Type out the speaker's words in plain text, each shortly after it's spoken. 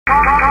Hey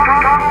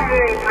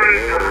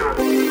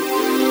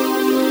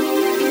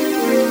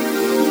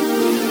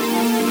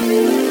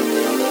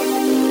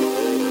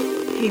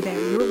there,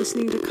 you're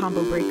listening to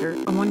Combo Breaker,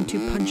 a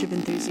 1-2 punch of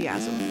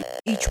enthusiasm.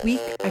 Each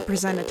week, I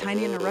present a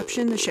tiny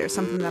interruption to share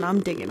something that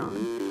I'm digging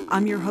on.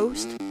 I'm your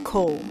host,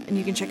 Cole, and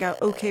you can check out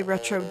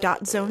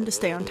okretro.zone to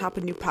stay on top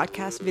of new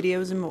podcasts,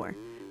 videos, and more.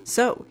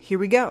 So, here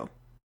we go.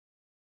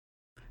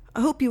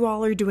 I hope you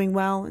all are doing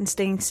well and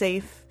staying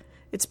safe.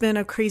 It's been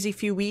a crazy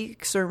few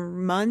weeks or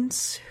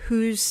months,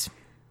 who's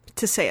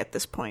to say at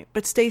this point,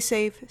 but stay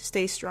safe,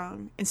 stay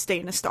strong, and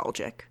stay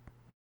nostalgic.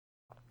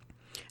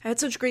 I had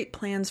such great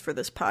plans for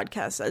this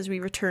podcast as we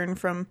return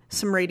from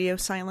some radio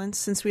silence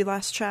since we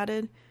last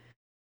chatted.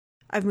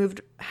 I've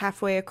moved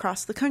halfway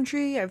across the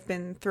country. I've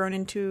been thrown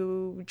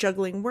into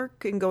juggling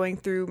work and going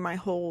through my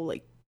whole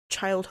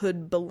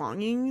childhood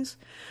belongings,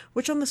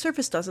 which on the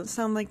surface doesn't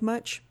sound like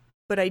much,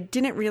 but I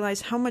didn't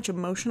realize how much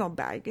emotional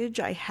baggage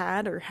I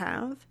had or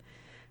have.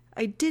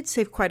 I did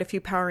save quite a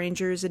few Power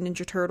Rangers and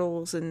Ninja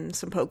Turtles and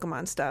some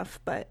Pokemon stuff,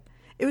 but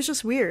it was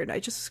just weird. I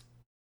just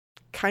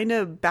kind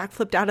of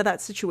backflipped out of that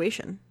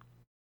situation.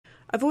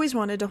 I've always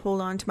wanted to hold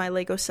on to my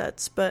Lego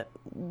sets, but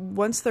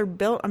once they're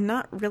built, I'm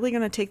not really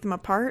going to take them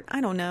apart.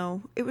 I don't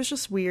know. It was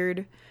just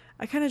weird.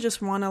 I kind of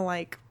just want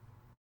to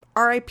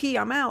RIP,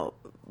 I'm out.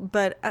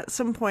 But at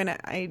some point,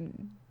 I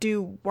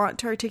do want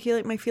to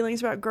articulate my feelings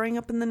about growing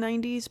up in the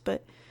 90s,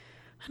 but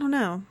I don't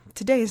know.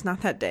 Today is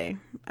not that day.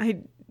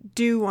 I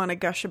do want to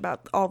gush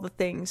about all the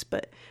things,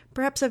 but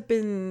perhaps I've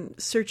been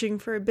searching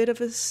for a bit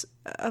of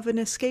an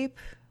escape.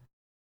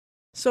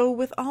 So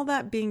with all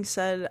that being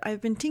said,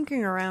 I've been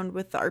tinkering around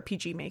with the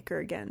RPG Maker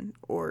again,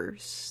 or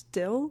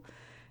still,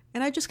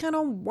 and I just kind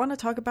of want to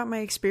talk about my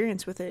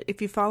experience with it. If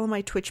you follow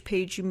my Twitch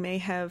page, you may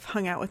have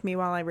hung out with me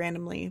while I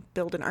randomly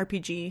build an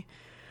RPG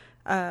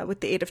with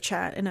the aid of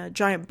chat in a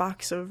giant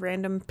box of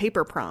random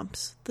paper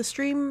prompts. The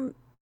stream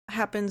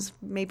happens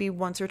maybe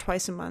once or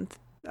twice a month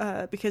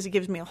because it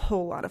gives me a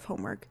whole lot of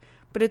homework,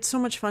 but it's so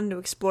much fun to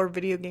explore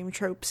video game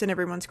tropes and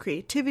everyone's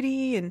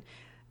creativity, and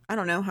I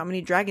don't know how many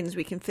dragons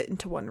we can fit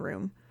into one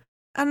room.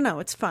 I don't know,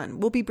 it's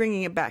fun. We'll be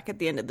bringing it back at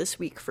the end of this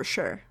week for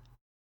sure.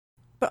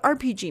 But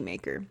RPG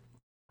Maker.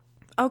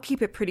 I'll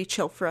keep it pretty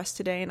chill for us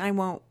today, and I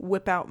won't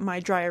whip out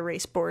my dry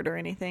erase board or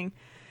anything.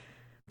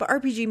 But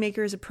RPG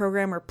Maker is a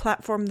program or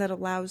platform that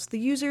allows the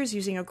users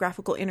using a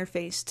graphical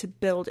interface to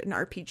build an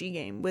RPG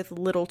game with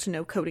little to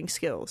no coding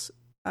skills,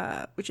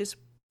 which is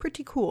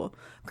pretty cool.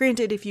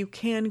 Granted, if you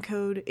can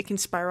code, it can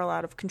spiral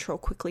out of control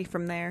quickly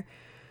from there,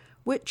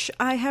 which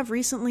I have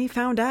recently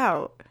found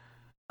out.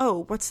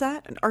 Oh, what's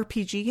that? An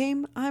RPG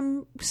game?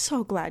 I'm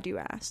so glad you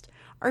asked.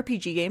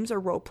 RPG games or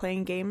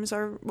role-playing games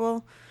are,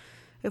 well,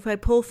 if I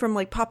pull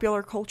from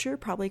popular culture,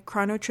 probably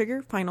Chrono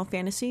Trigger, Final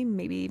Fantasy,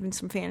 maybe even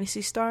some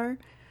Phantasy Star.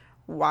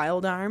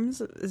 Wild Arms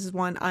is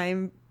one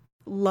I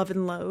love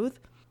and loathe.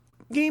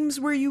 Games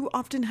where you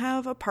often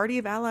have a party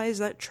of allies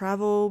that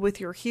travel with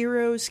your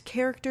hero's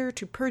character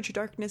to purge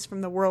darkness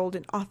from the world,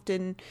 and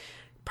often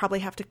probably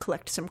have to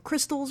collect some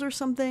crystals or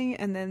something,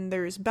 and then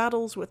there's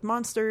battles with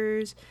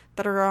monsters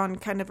that are on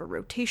kind of a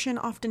rotation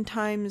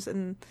oftentimes,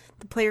 and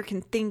the player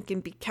can think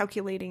and be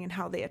calculating in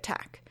how they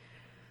attack.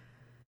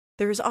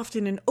 There's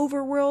often an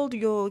overworld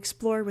you'll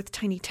explore with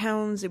tiny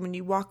towns, and when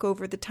you walk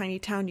over the tiny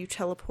town, you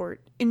teleport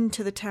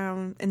into the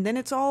town, and then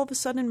it's all of a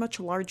sudden much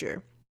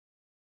larger.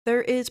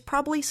 There is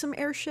probably some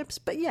airships,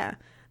 but yeah,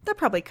 that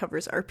probably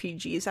covers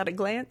RPGs at a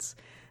glance.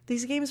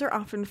 These games are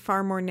often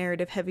far more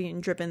narrative heavy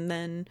and driven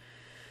than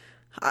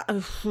I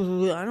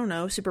don't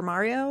know, Super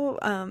Mario.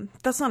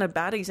 That's not a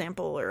bad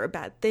example or a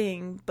bad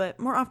thing, but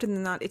more often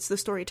than not, it's the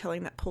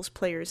storytelling that pulls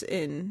players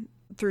in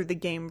through the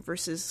game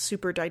versus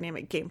super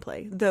dynamic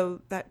gameplay,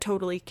 though that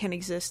totally can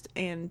exist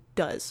and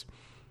does.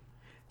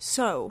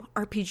 So,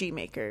 RPG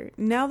Maker.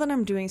 Now that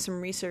I'm doing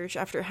some research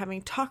after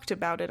having talked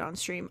about it on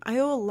stream, I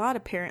owe a lot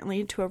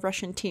apparently to a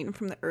Russian teen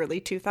from the early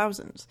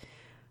 2000s.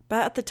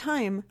 But at the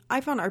time, I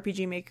found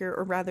RPG Maker,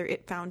 or rather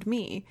it found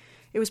me.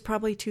 It was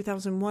probably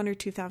 2001 or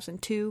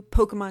 2002.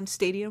 Pokemon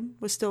Stadium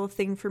was still a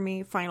thing for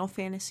me. Final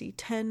Fantasy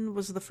X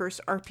was the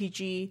first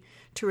RPG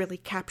to really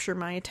capture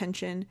my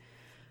attention.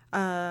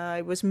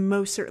 I was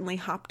most certainly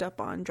hopped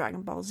up on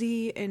Dragon Ball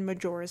Z, and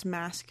Majora's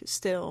Mask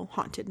still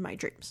haunted my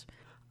dreams.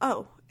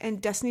 Oh,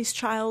 and Destiny's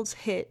Child's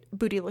hit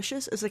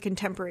Bootylicious is a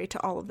contemporary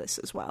to all of this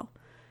as well.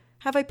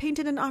 Have I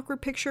painted an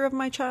awkward picture of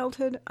my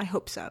childhood? I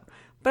hope so.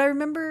 But I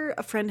remember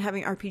a friend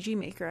having RPG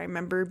Maker. I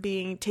remember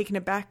being taken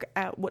aback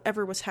at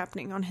whatever was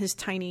happening on his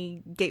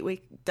tiny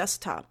gateway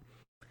desktop.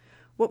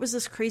 What was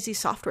this crazy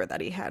software that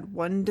he had?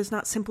 One does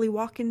not simply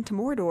walk into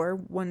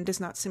Mordor. One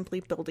does not simply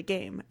build a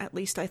game. At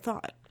least I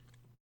thought.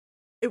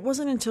 It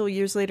wasn't until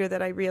years later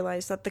that I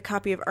realized that the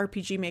copy of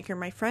RPG Maker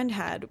my friend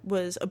had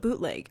was a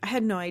bootleg. I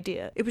had no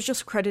idea. It was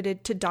just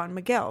credited to Don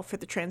Miguel for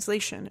the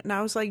translation, and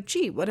I was like,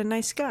 gee, what a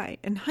nice guy.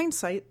 In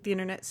hindsight, the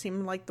internet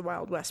seemed like the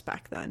Wild West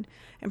back then,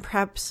 and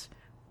perhaps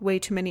way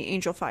too many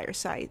Angel Fire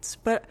sites.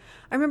 But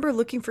I remember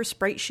looking for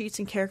sprite sheets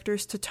and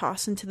characters to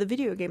toss into the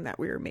video game that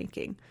we were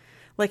making.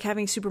 Like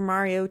having Super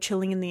Mario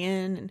chilling in the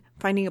inn and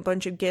finding a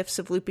bunch of gifs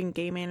of looping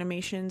game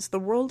animations. The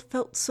world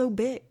felt so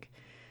big.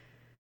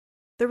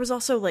 There was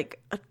also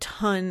like a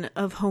ton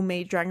of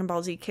homemade Dragon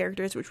Ball Z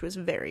characters, which was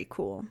very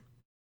cool.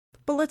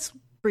 But let's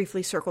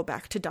briefly circle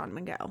back to Don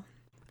Miguel.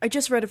 I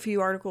just read a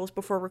few articles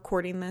before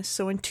recording this,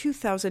 so in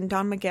 2000,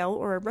 Don Miguel,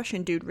 or a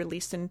Russian dude,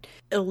 released an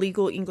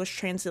illegal English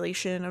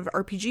translation of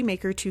RPG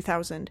Maker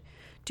 2000.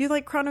 Do you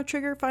like Chrono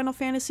Trigger, Final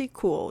Fantasy?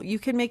 Cool. You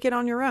can make it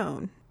on your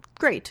own.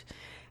 Great.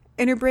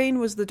 Innerbrain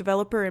was the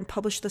developer and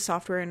published the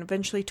software and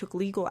eventually took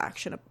legal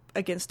action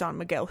against Don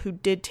Miguel, who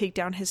did take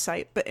down his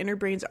site, but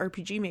Innerbrain's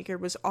RPG Maker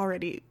was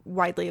already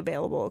widely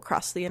available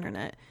across the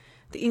internet.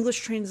 The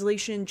English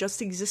translation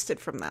just existed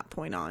from that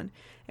point on,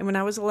 and when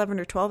I was 11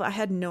 or 12, I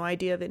had no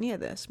idea of any of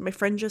this. My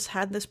friend just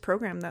had this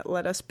program that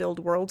let us build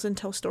worlds and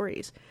tell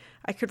stories.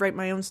 I could write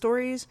my own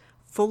stories,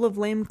 full of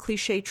lame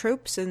cliché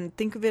tropes, and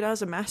think of it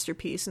as a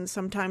masterpiece, and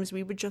sometimes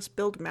we would just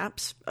build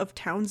maps of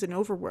towns and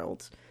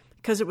overworlds.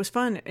 Because it was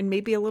fun and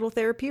maybe a little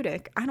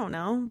therapeutic, I don't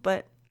know,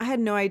 but I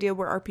had no idea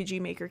where RPG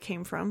Maker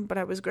came from, but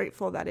I was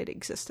grateful that it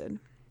existed.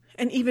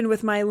 And even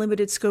with my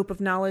limited scope of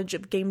knowledge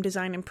of game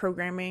design and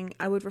programming,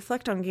 I would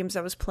reflect on games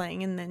I was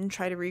playing and then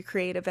try to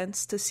recreate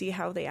events to see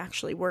how they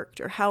actually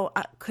worked, or how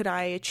could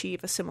I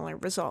achieve a similar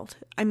result.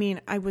 I mean,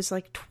 I was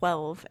like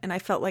 12, and I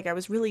felt like I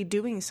was really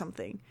doing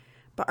something.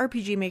 But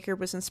RPG Maker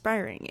was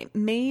inspiring. It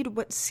made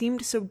what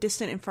seemed so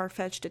distant and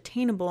far-fetched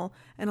attainable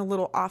in a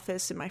little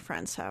office in my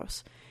friend's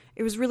house.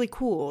 It was really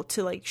cool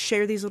to like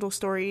share these little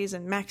stories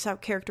and max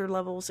out character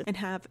levels and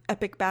have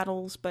epic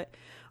battles, but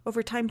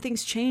over time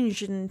things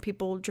changed and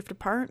people drift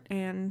apart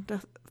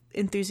and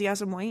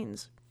enthusiasm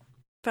wanes.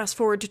 Fast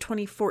forward to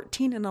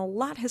 2014 and a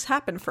lot has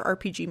happened for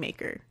RPG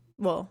Maker.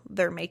 Well,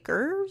 their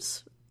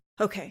makers?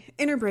 Okay,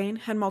 Innerbrain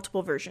had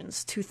multiple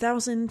versions,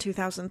 2000,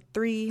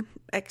 2003,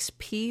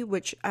 XP,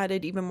 which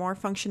added even more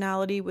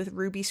functionality with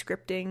Ruby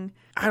scripting,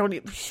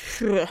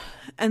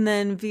 and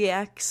then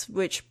VX,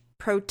 which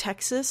Pro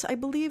Texas, I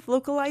believe,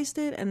 localized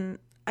it, and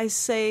I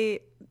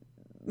say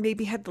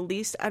maybe had the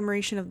least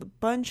admiration of the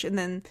bunch, and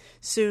then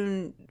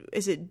soon,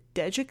 is it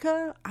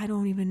Dejica? I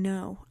don't even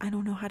know. I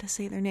don't know how to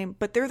say their name,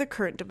 but they're the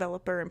current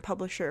developer and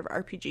publisher of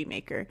RPG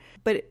Maker.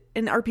 But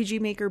an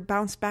RPG Maker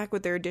bounced back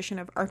with their edition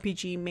of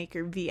RPG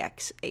Maker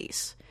VX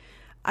Ace.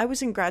 I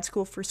was in grad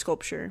school for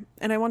sculpture,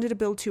 and I wanted to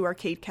build 2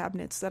 arcade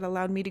cabinets that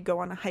allowed me to go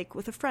on a hike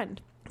with a friend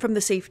from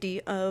the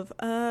safety of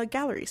a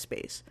gallery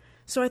space.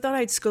 So I thought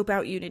I'd scope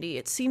out Unity.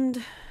 It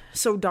seemed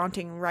so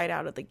daunting right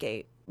out of the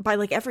gate, by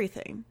like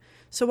everything.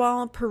 So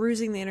while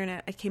perusing the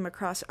internet, I came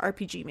across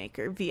RPG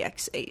Maker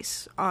VX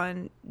Ace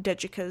on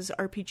Dejica's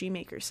RPG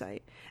Maker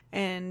site,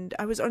 and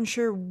I was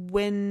unsure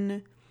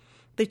when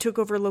they took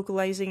over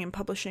localizing and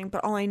publishing,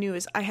 but all I knew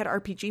is I had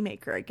RPG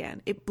Maker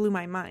again. It blew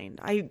my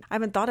mind. I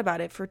haven't thought about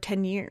it for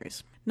 10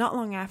 years. Not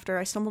long after,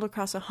 I stumbled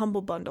across a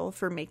Humble Bundle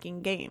for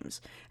making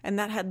games, and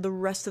that had the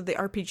rest of the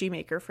RPG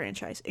Maker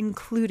franchise,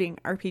 including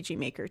RPG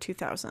Maker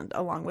 2000,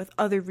 along with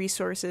other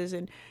resources,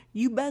 and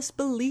you best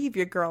believe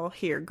your girl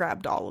here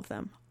grabbed all of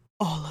them.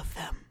 All of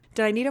them.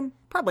 Did I need them?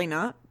 Probably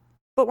not.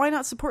 But why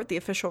not support the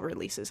official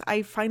releases?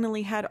 I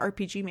finally had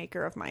RPG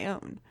Maker of my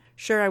own.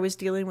 Sure, I was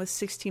dealing with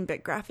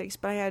 16-bit graphics,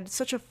 but I had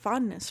such a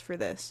fondness for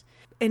this,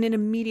 and it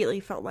immediately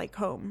felt like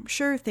home.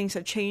 Sure, things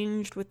had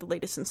changed with the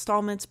latest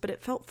installments, but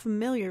it felt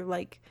familiar,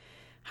 like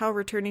how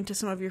returning to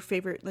some of your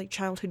favorite like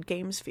childhood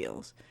games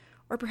feels.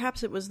 Or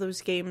perhaps it was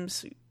those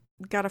games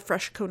got a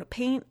fresh coat of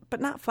paint,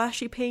 but not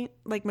flashy paint,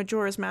 like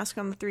Majora's Mask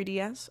on the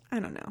 3DS. I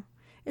don't know.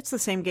 It's the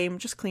same game,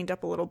 just cleaned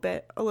up a little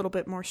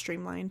bit more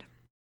streamlined.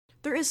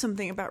 There is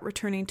something about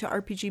returning to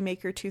RPG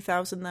Maker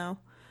 2000 though,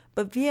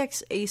 but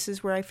VX Ace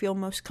is where I feel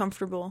most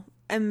comfortable.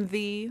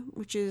 MV,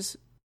 which is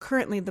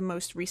currently the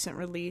most recent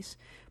release,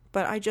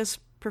 but I just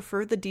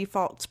prefer the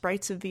default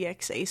sprites of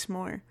VX Ace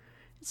more.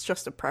 It's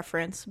just a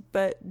preference,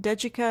 but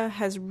Dejica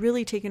has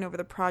really taken over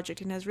the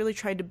project and has really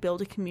tried to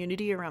build a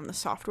community around the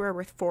software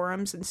with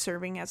forums and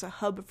serving as a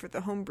hub for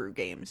the homebrew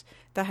games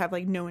that have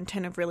like no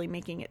intent of really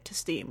making it to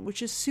Steam,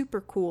 which is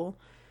super cool,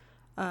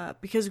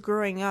 because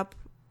growing up,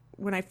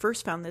 when I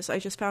first found this, I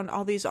just found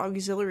all these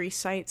auxiliary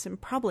sites and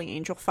probably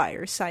Angel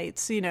Fire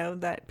sites,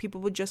 that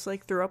people would just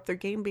like throw up their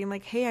game being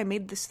like, hey, I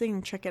made this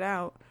thing, check it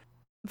out.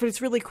 But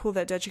it's really cool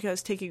that Dejica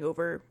is taking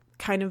over,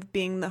 kind of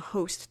being the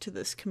host to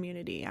this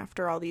community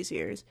after all these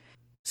years.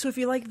 So if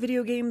you like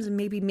video games and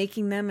maybe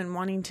making them and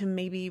wanting to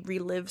maybe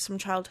relive some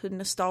childhood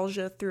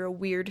nostalgia through a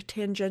weird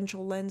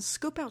tangential lens,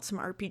 scope out some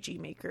RPG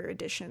Maker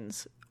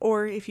editions.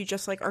 Or if you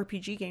just like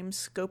RPG games,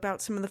 scope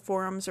out some of the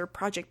forums or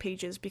project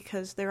pages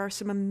because there are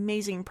some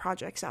amazing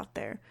projects out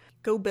there.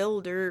 Go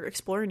build or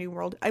explore a new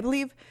world. I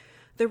believe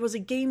there was a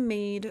game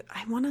made,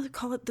 I want to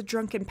call it The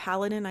Drunken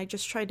Paladin. I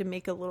just tried to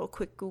make a little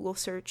quick Google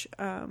search,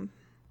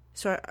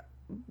 so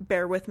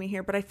bear with me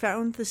here, but I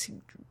found this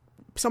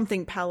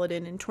something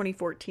Paladin in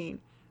 2014.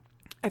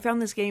 I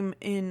found this game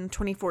in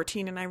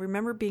 2014, and I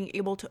remember being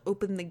able to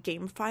open the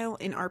game file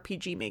in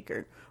RPG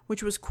Maker,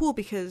 which was cool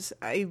because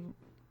I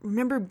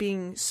remember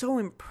being so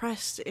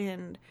impressed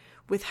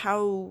with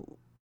how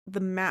the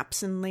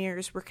maps and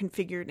layers were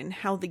configured and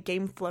how the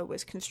game flow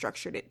was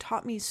constructed. It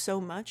taught me so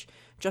much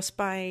just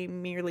by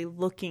merely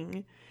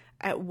looking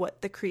at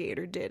what the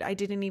creator did. I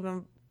didn't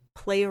even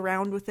play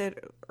around with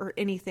it or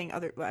anything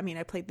other. I mean,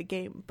 I played the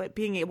game, but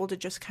being able to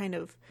just kind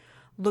of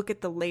look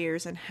at the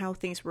layers and how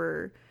things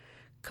were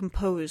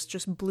composed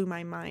just blew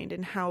my mind,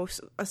 and how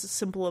a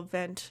simple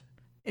event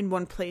in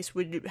one place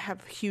would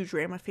have huge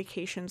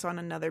ramifications on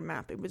another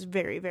map. It was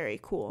very, very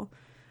cool.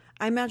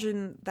 I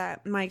imagine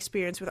that my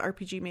experience with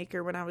RPG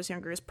Maker when I was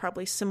younger is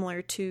probably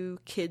similar to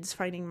kids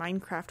finding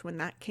Minecraft when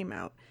that came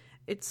out.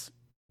 It's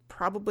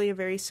probably a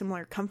very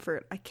similar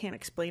comfort. I can't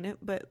explain it,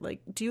 but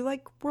like, do you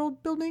like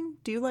world building?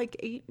 Do you like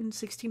 8 and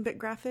 16-bit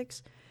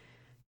graphics?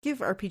 Give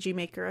RPG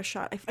Maker a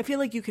shot. I feel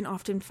like you can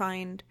often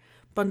find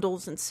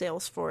bundles and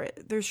sales for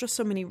it. There's just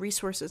so many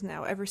resources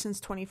now. Ever since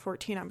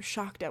 2014, I'm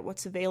shocked at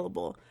what's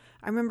available.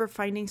 I remember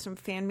finding some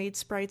fan-made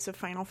sprites of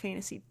Final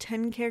Fantasy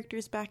X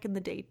characters back in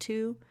the day,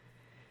 too.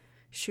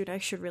 Shoot, I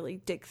should really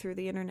dig through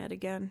the internet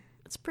again.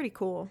 It's pretty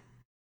cool.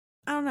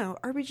 I don't know.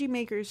 RPG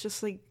Maker is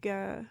just like,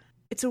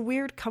 it's a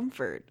weird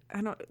comfort.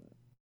 It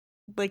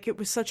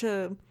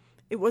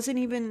wasn't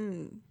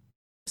even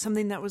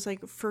something that was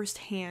like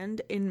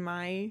firsthand in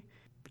my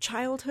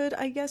childhood,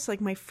 I guess.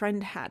 Like, my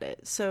friend had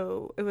it,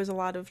 so it was a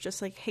lot of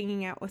just like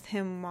hanging out with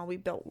him while we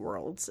built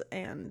worlds,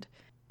 and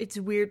it's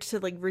weird to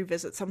like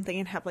revisit something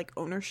and have like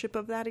ownership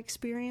of that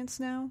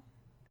experience now.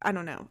 I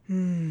don't know.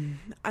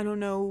 I don't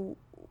know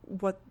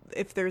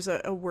if there's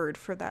a word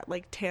for that,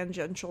 like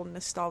tangential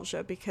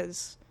nostalgia,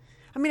 because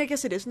I mean, I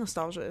guess it is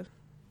nostalgia,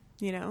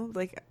 you know,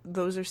 like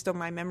those are still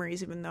my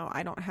memories, even though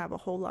I don't have a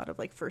whole lot of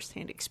like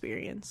firsthand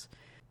experience.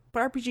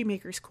 But RPG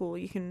Maker's cool.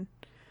 You can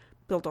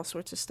build all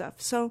sorts of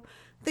stuff. So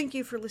thank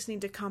you for listening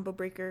to Combo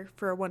Breaker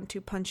for a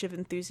 1-2 punch of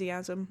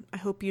enthusiasm. I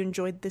hope you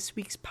enjoyed this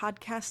week's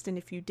podcast, and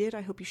if you did,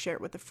 I hope you share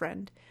it with a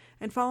friend.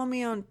 And follow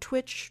me on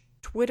Twitch,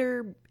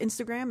 Twitter,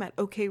 Instagram at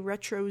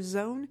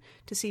OKRetroZone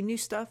to see new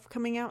stuff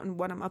coming out and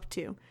what I'm up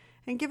to.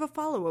 And give a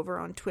follow over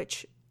on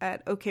Twitch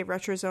at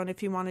OKRetroZone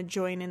if you want to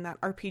join in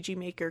that RPG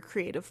Maker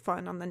creative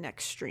fun on the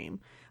next stream.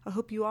 I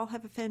hope you all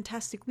have a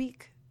fantastic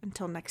week.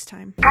 Until next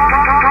time.